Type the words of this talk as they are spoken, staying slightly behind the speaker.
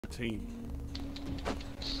Team.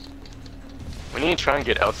 We need to try and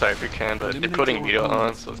get outside if we can, but they're putting meter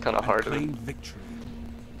on, so it's kind of hard to.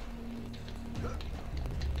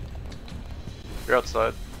 You're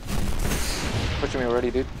outside. Pushing me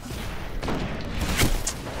already, dude.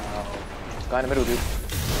 Guy in the middle, dude.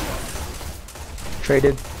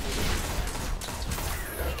 Traded.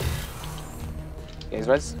 Yeah, he's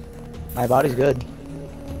res. My body's good.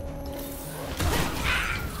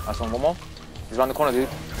 Last one more. He's around the corner, dude.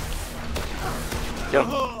 Yep.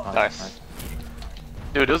 Nice.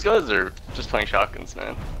 Dude, those guys are just playing shotguns,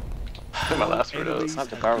 man. I think my last word is. It's not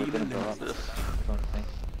the barrel gonna blow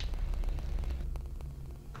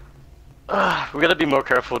up. We gotta be more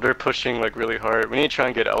careful. They're pushing like really hard. We need to try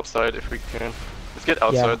and get outside if we can. Let's get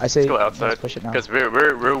outside. Yeah, I say let's go outside. let's push it now. Because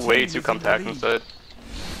we're way too compact inside.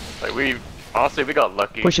 Like honestly we got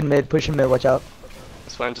lucky. Pushing mid, watch out.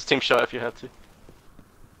 It's fine. Just team shot if you have to.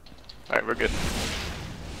 All right, we're good.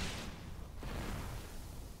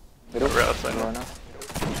 Middle. We're outside Middle now.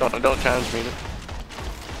 right now. Don't challenge me.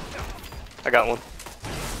 I got one.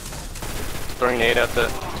 Throwing nade at that.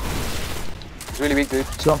 He's really weak, dude.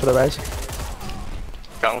 He's going for the res.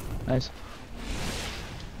 Got one. Nice.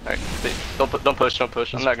 Alright, don't push.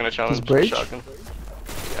 I'm not gonna challenge He's bridge? shotgun.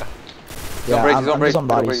 Yeah. Yeah, He's I'm on break. just on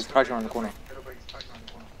bodies. He's crouching around the corner.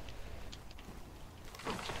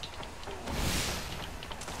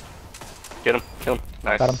 Get him, kill him.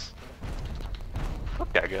 Nice. Got him.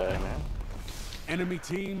 Fuck that guy, man. Enemy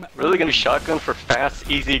team. Really gonna be shotgun for fast,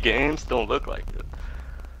 easy games? Don't look like it.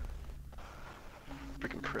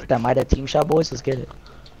 Freaking prick. That might have team shot, boys. Let's get it.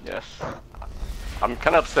 Yes. I'm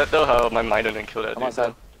kind of upset though how my mind didn't kill that I'm dude.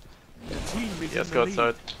 outside. Yeah, let's go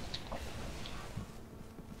outside.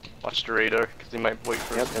 Watch the radar, because he might wait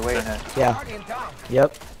for Yep, us. they're waiting here. Yeah.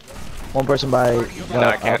 Yep. One person by. No,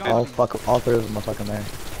 I can't. all three of them are fucking there.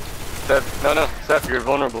 Seth, no, Seth, you're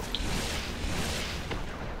vulnerable.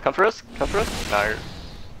 Come for us? Nah, you're...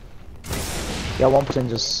 Yeah, one person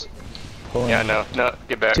just. Pulling. Yeah, no,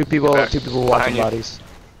 get back. Two people Get back. watching Behind you. bodies.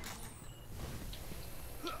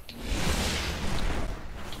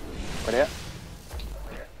 Where they at?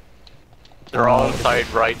 They're all inside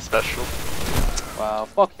right special. Wow,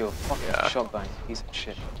 fuck you. Fuck Yeah. shotgun. Piece of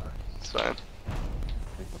shit. It's fine.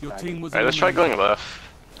 Your team was Alright, let's try going left.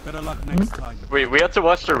 Better luck next time. We have to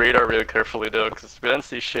watch the radar really carefully though, because we didn't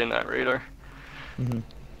see shit in that radar.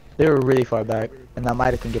 They were really far back, and that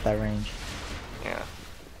might have can get that range. Yeah.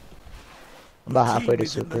 I'm about halfway to Team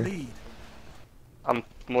is in the super. lead. I'm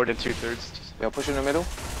more than 2/3. Yo, push in the middle.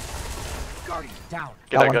 Guardian down.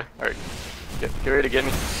 Get Got that one. guy. Alright. Get ready to get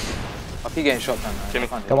me. I keep getting shotgun, man. Gimme. I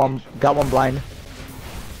can't Got do it. got one blind.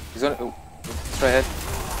 He's on. Oh, straight ahead.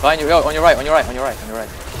 Behind you. Yo, on your right.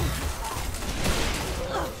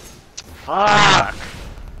 Fuck! I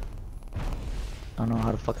don't know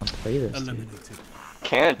how to fucking play this. Dude. Eliminated.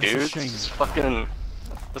 Can't, That's a dude. shame. It's fucking...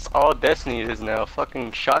 That's all Destiny is now.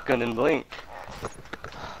 Fucking shotgun and Blink.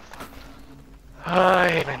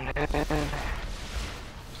 Hi, man.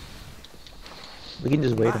 We can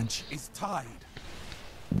just wait him. Match is tied.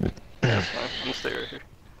 I'm gonna stay right here.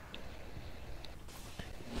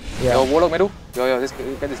 Yeah. Yo, Warlock middle. Yo, this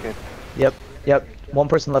kid, get this kid. Yep. One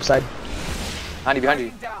person left side. Handy behind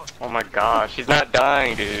you. Oh my gosh, he's not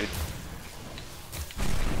dying, dude.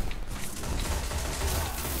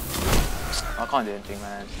 I can't do anything,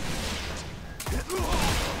 man.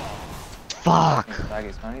 Fuck.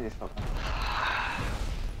 Baggies, man. I need this fucking.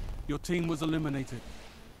 Your team was eliminated.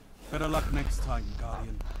 Better luck next time,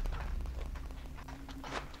 Guardian.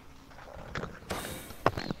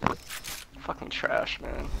 Fucking trash,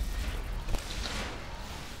 man.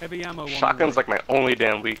 Heavy ammo. Shotgun's like my only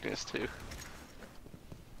damn weakness, too.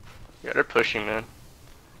 Yeah, they're pushing, man.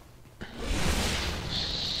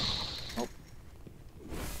 Nope.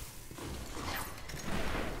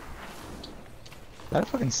 Is that a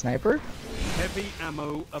fucking sniper? Heavy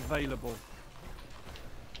ammo available.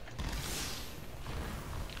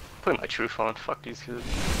 Putting my truth on. Fuck these kids.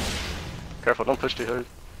 Careful, don't push too hard.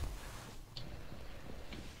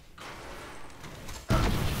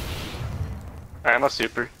 Alright, I'm a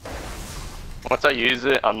super. Once I use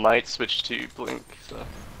it, I might switch to Blink, so.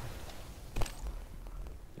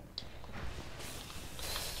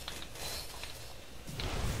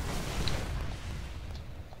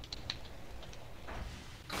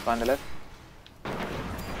 Behind the left.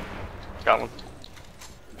 Got one.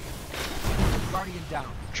 Guardian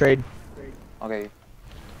down. Trade. Okay.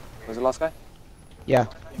 Where's the last guy? Yeah.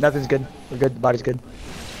 Nothing's good. We're good. The body's good.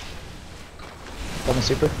 Coming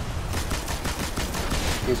super.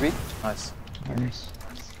 He's weak. Nice. Nice.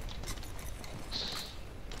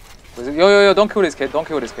 Yo, don't kill this kid. Don't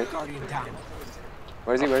kill this kid. Guardian down.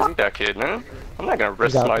 Where is he? Where is he? Fuck that kid, man. I'm not gonna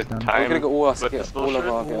risk out, my he's done. We're time gonna go all our, with this all of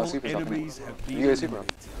bullshit. our supers up. Enemies have been You guys super up.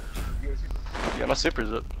 eliminated. Yeah, my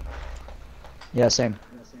super's up. Yeah, same.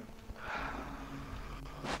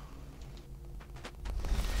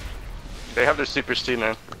 They have their supers too,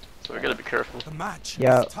 man. So we gotta be careful. The match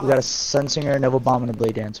Yeah, is we got a tied. Sun Singer, Nova Bomb, and a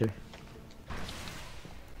Blade Dancer.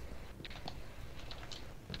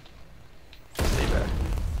 Stay back.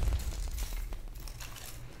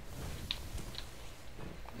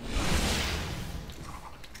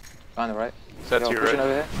 On the right. That's Yo, your pushing right.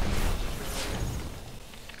 over here.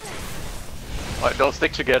 Alright, don't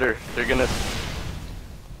stick together. They're gonna.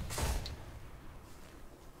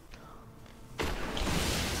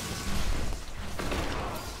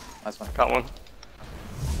 Nice one. Got one.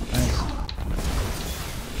 Nice.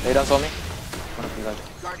 They done saw me. One of you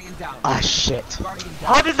guys. Ah, shit.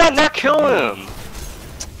 How did that not kill him?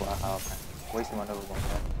 Wow, man. Wasting my Nova bomb.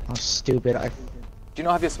 I'm stupid. Do you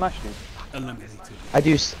not have your smash, dude? Eliminated. I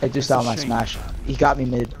do still have my shame. smash. He got me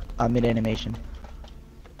mid animation.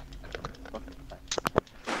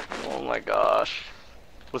 Oh my gosh.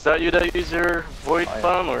 Was that you that used your void Oh, yeah.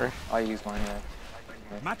 bomb or? I use mine,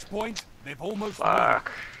 yeah. Match point. They've almost won.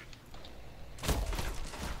 Fuck.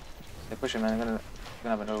 They're pushing, man. I'm gonna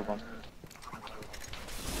have a Nova bomb.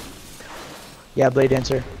 Yeah, Blade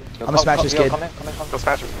Dancer. Yo, I'ma smash this kid. Come in. Go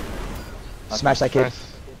smash him. Smash that kid. Nice.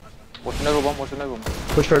 Watch the Nova bomb, watch the Nova bomb.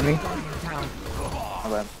 Push toward me. I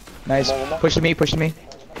got him. Nice. One more. Push to me, push to me.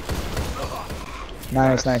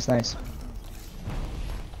 Nice, nice, nice.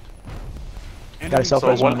 Got a self So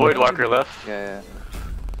res one void walker left. Yeah.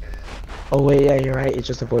 Oh wait, yeah, you're right. It's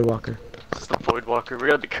just a Void Walker. It's the void walker. We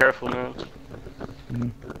gotta be careful, man.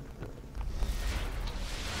 Mhm.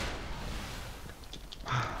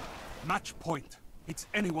 Match point. It's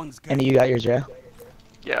anyone's game. And you got yours, yeah?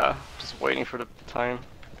 Yeah, just waiting for the time.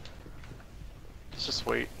 Let's just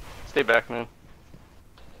wait. Stay back, man.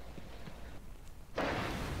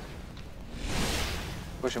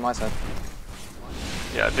 Pushing my side.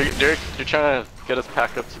 Yeah, they're trying to get us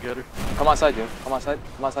packed up together. Come outside, dude. Come outside.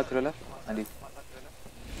 Come outside to the left. Andy.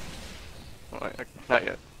 Oh, not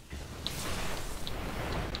yet.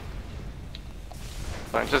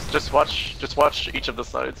 Fine, just watch each of the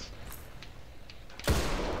sides.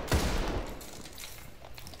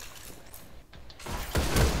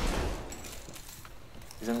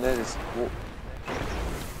 He's in there. This. Whoa.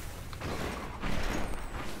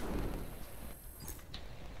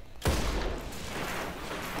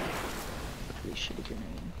 Pretty shitty grenade.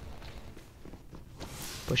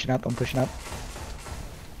 Pushing up, I'm pushing up.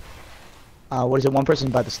 What is it? One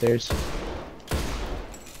person by the stairs.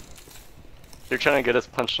 They're trying to get us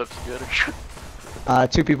punched up together.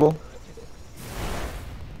 2 people.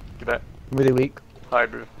 Get back. Really weak.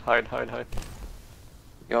 Hide, bro. Hide.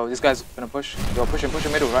 Yo, this guy's gonna push. Yo, push him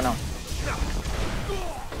middle right now.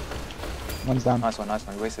 One's down. Nice one.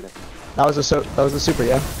 You wasted it. That was a super,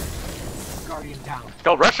 yeah.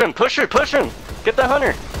 Go, rush him! Push him! Get the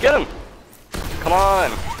hunter! Get him! Come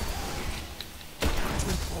on!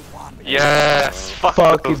 Yes!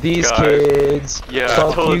 Fuck those these guys. kids. Yeah, I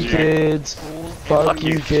Fuck told you you. kids. Fuck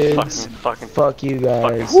you kids. Fucking. Fuck you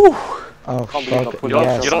guys. Fucking- Oh Can't believe I fuck pulled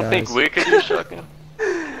yes, You don't guys. think we could use shotgun?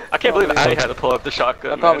 I can't believe I had to pull up the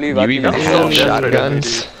shotgun. I can't believe I You even did. have Yeah.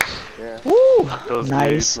 shotguns? Yeah. Woo! Those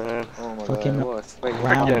Nice. dudes, man. Oh my Fucking god. What? Wait,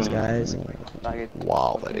 rounds, freaking- guys.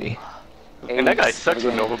 Quality. And that guy sucks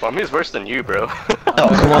with Nova Bomb. He's worse than you, bro. Oh,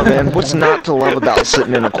 come on, man. What's not to love about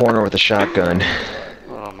sitting in a corner with a shotgun?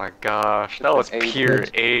 Oh my gosh, that was AIDS. pure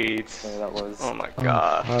AIDS. Yeah, that was. Oh my Oh,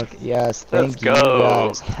 gosh. fuck yes, Let's thank you go.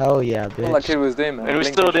 guys. Hell yeah, All that bitch. kid was doing, man. And we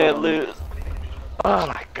Blink still and didn't shot. lose. Oh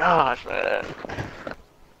my gosh, man.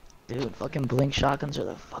 Dude, fucking blink shotguns are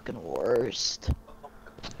the fucking worst.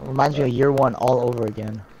 Reminds me of year 1 all over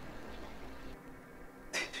again.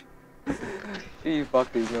 You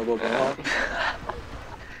fuck these Nova bomb.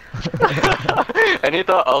 And he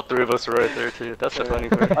thought all 3 of us were right there too. That's the funny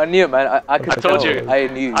part. I knew, man. I could I told tell. you. I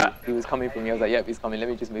knew I- he was coming from me. I was like, yep, he's coming. Let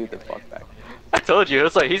me just move the fuck back. I told you.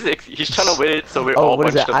 It's like he's trying to wait so we're Oh, all what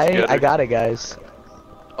is bunched it? up together. I got it, guys.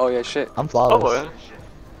 Oh yeah, shit. I'm Oh flawless. boy.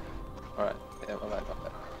 Alright. Yeah, my bad.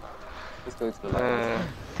 Let's go to the left.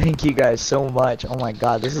 Thank you guys so much. Oh my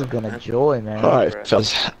god, this has been a joy, man. Alright,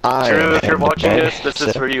 fellas. I Drew, am if you're heading to watching bed. this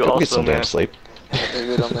is So, for you go also, get some man. damn sleep. Okay,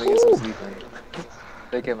 good. I'm gonna get some sleep, man.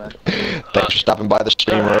 Take care, man. Thanks for stopping by the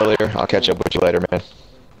stream earlier. I'll catch up with you later, man.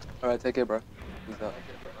 Alright, take care, bro. Peace out.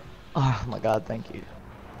 Oh my god, thank you.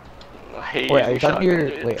 I hate Wait, are you using talking to your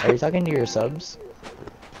shotgun, wait, are you talking to your subs?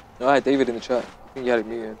 No, I had David in the chat. I think you had it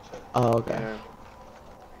muted. Oh, okay. Yeah.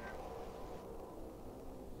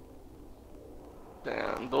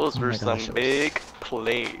 Damn, those Oh were my some gosh, it was- big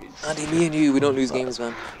plays. Andy, me and you, we don't lose games,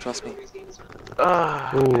 man. Trust me. Ooh,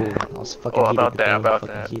 I was fucking heated. about that, today, about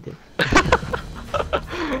fucking that. heated.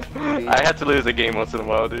 I had to lose a game once in a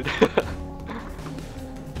while, dude.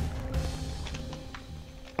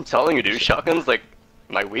 I'm telling you, dude, shotgun's like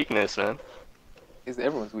my weakness, man. It's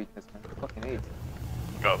everyone's weakness, man. Fucking hate.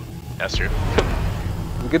 Oh, that's true.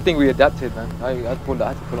 The good thing we adapted, man. I had to pull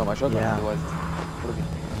out my shotgun, Yeah. otherwise it would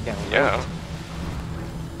have been Yeah.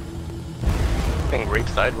 Being raped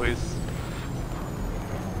sideways.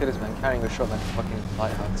 Look at this, man, carrying a shotgun to fucking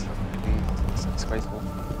lighthouse. It's disgraceful.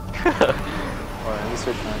 Alright, let me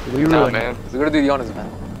switch, man. We Nah, ruined man. So we gotta do the honors,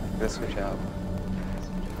 man. Gotta switch out.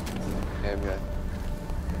 There we go.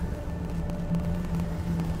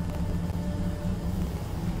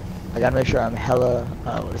 I gotta make sure I'm hella,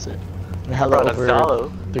 what is it? I'm hella Bro, that's over Zalo.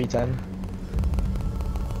 310.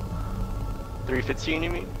 315, you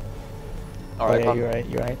mean? Alright, yeah, you're right,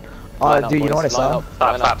 you're right. Line up, Dude, you know what I boys, line saw? up, Stop,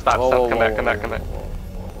 line stop, up. stop, Whoa, stop. whoa, Come whoa, back, come whoa, back, come back. whoa,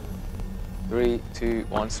 whoa, whoa. 3, 2,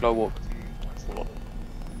 1, slow walk.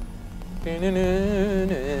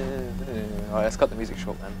 Alright, let's cut the music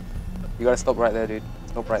short, man. You gotta stop right there, dude.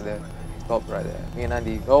 Stop right there. Stop right there. Me and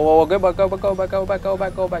Andy. Oh, whoa, whoa, go back, go back, go back, go back, go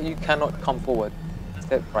back, go back. You cannot come forward.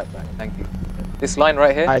 Step right back. Thank you. This line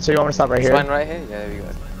right here. Alright, so you want me to stop right This here? line right here. Yeah, there we go.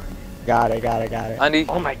 Got it, got it, got it. Andy,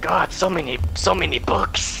 Oh my god, so many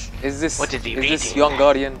books. is this What is he this reading? young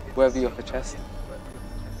guardian worthy of the chest?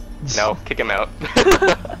 No, kick him out.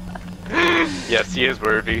 Yes, he is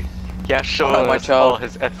worthy. He has shown Alright, my us child. all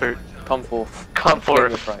his effort. Come forth. Come Claim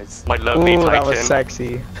your forth, prize. my lovely Ooh, that was Titan.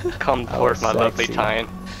 sexy. Come That forth, was my lovely sexy. Titan.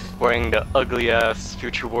 Wearing the ugly ass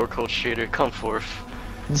future war code shader. Come forth.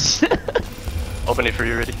 Open it for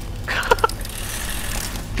you, ready?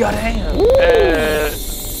 Goddamn!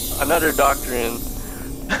 Another doctrine.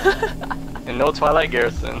 And no Twilight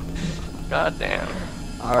Garrison. God damn.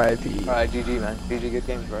 R.I.P. Alright, GG, man. GG, good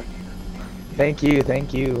games, bro. Thank you,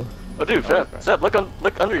 thank you. Oh, dude, Seb, look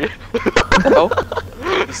under you. Oh?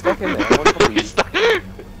 He's stuck in there. What the fuck are you? He's stuck.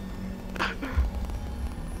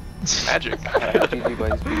 Magic. Alright, GG,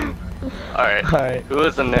 boys. GG. Alright. Alright. Who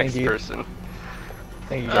is the next you. person?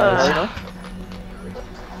 Thank you guys. You know?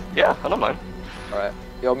 Yeah, I don't mind. Alright.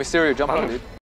 Yo, Mysterio, jump on, dude.